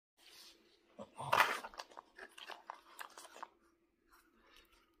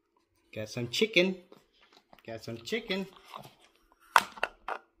Got some chicken. Got some chicken.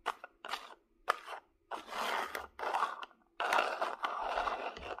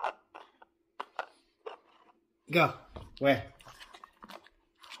 Go. Where?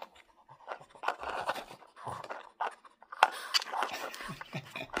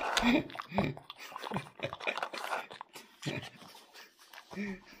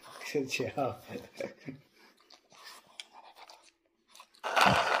 Good job.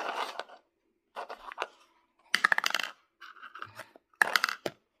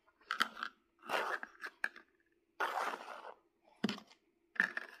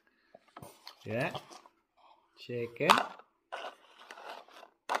 Yeah. Chicken.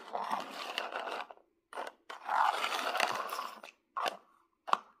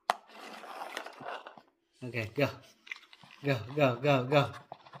 Okay, go. Go, go, go, go.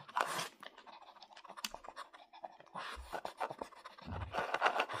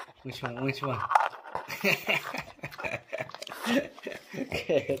 Which one? Which one?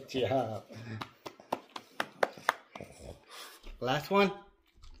 Good job. Last one.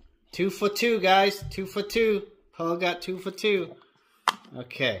 2 for 2, guys. 2 for 2. Paul got 2 for 2.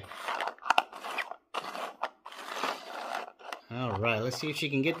 Okay. All right. Let's see if she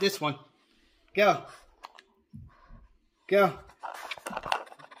can get this one. Go. Go.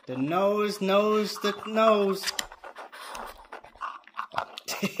 The nose, the nose.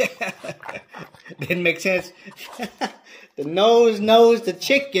 Didn't make sense. The nose, the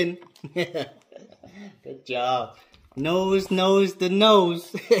chicken. Good job. Nose, the nose.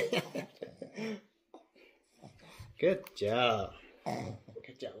 Good job.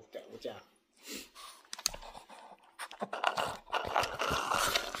 Good job, good job.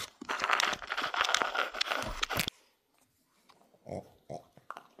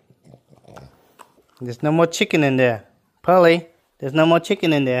 There's no more chicken in there. Polly, there's no more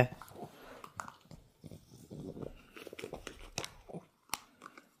chicken in there.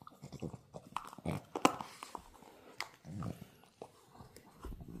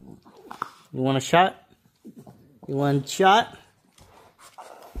 You want a shot? You want a shot?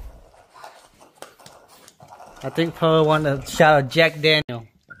 I think Polly wants a shot of Jack Daniel.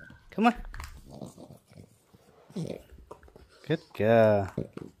 Come on. Good girl.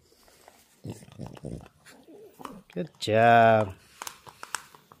 Good job.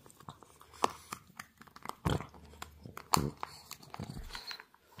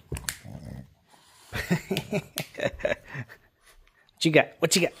 What you got?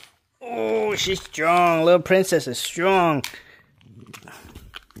 What you got? Oh, she's strong. Little princess is strong.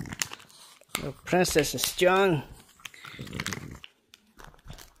 Little princess is strong.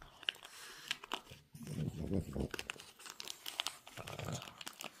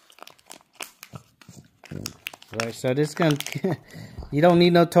 Right, so this can you don't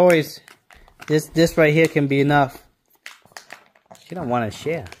need no toys. This right here can be enough. She don't want to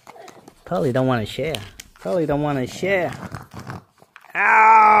share. Polly don't want to share. Polly don't want to share.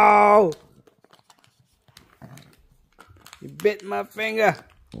 Ow! You bit my finger.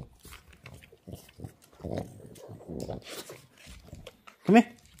 Come here.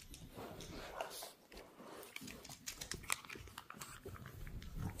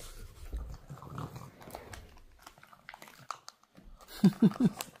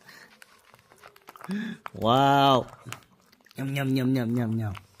 Wow. Yum, yum, yum, yum, yum,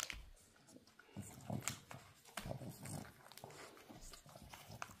 yum.